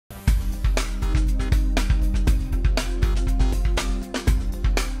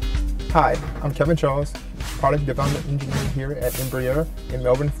Hi, I'm Kevin Charles, Product Development Engineer here at Embraer in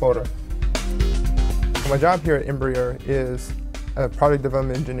Melbourne, Florida. My job here at Embraer is a Product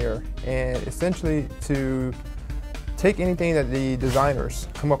Development Engineer, and essentially to take anything that the designers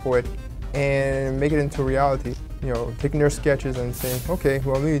come up with and make it into reality. You know, taking their sketches and saying, okay,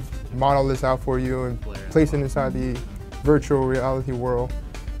 well, let me model this out for you and place it inside the virtual reality world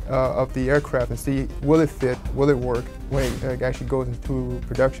of the aircraft and see, will it fit, will it work when it actually goes into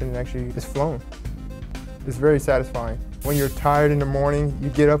production and actually is flown. It's very satisfying. When you're tired in the morning, you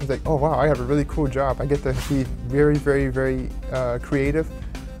get up and think, oh wow, I have a really cool job. I get to be very, very, very creative,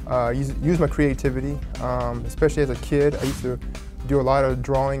 use my creativity, especially as a kid. I used to do a lot of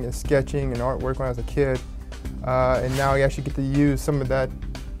drawing and sketching and artwork when I was a kid, and now I actually get to use some of that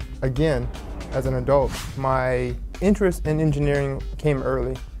again as an adult. My interest in engineering came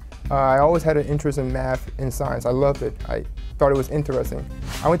early. I always had an interest in math and science. I loved it. I thought it was interesting.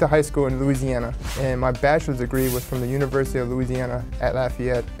 I went to high school in Louisiana, and my bachelor's degree was from the University of Louisiana at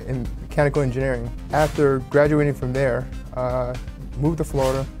Lafayette in mechanical engineering. After graduating from there, moved to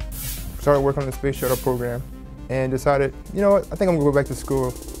Florida, started working on the space shuttle program, and decided, you know what, I think I'm gonna go back to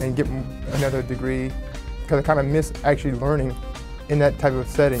school and get another degree, because I kind of miss actually learning in that type of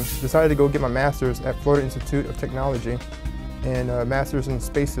setting. Decided to go get my master's at Florida Institute of Technology and a master's in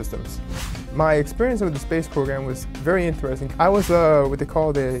space systems. My experience with the space program was very interesting. I was what they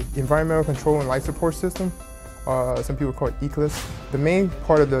call the Environmental Control and Life Support System. Some people call it ECLSS. The main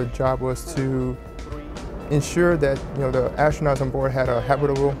part of the job was to ensure that the astronauts on board had a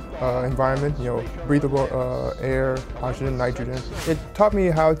habitable environment, breathable air, oxygen, nitrogen. It taught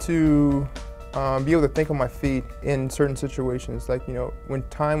me how to be able to think on my feet in certain situations, like when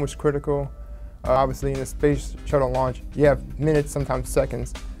time was critical. Obviously, in a space shuttle launch, you have minutes, sometimes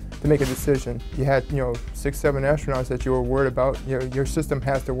seconds, to make a decision. You had 6, 7 astronauts that you were worried about. Your system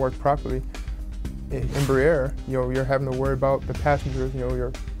has to work properly. In Embraer, you're having to worry about the passengers.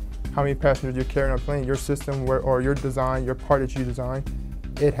 How many passengers you're carrying on a plane. Your system or your design, your part that you design,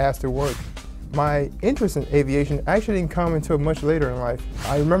 it has to work. My interest in aviation actually didn't come until much later in life.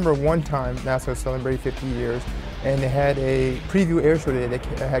 I remember one time NASA celebrated 50 years, and they had a preview air show that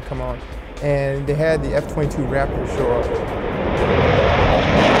had come on. And they had the F-22 Raptor show up.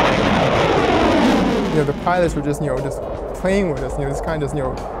 The pilots were just, just playing with us, just kind of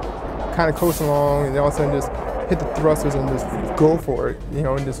coasting along, and all of a sudden just hit the thrusters and just go for it,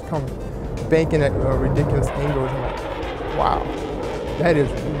 and just come banking at ridiculous angles. I'm like, wow, that is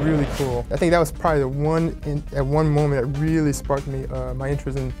really cool. I think that was probably at one moment that really sparked me, my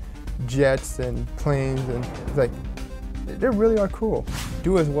interest in jets and planes, and it's like, they really are cool.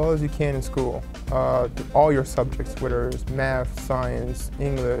 Do as well as you can in school. All your subjects, whether it's math, science,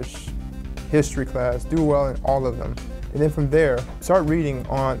 English, history class, do well in all of them. And then from there, start reading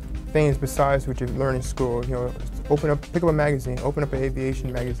on things besides what you learn in school. Pick up a magazine, open up an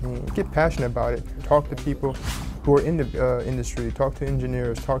aviation magazine, get passionate about it. Talk to people who are in the industry, talk to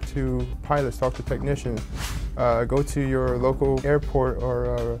engineers, talk to pilots, talk to technicians. Go to your local airport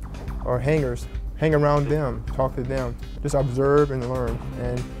or hangars. Hang around them, talk to them. Just observe and learn,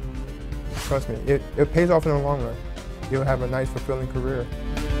 and trust me, it pays off in the long run. You'll have a nice, fulfilling career.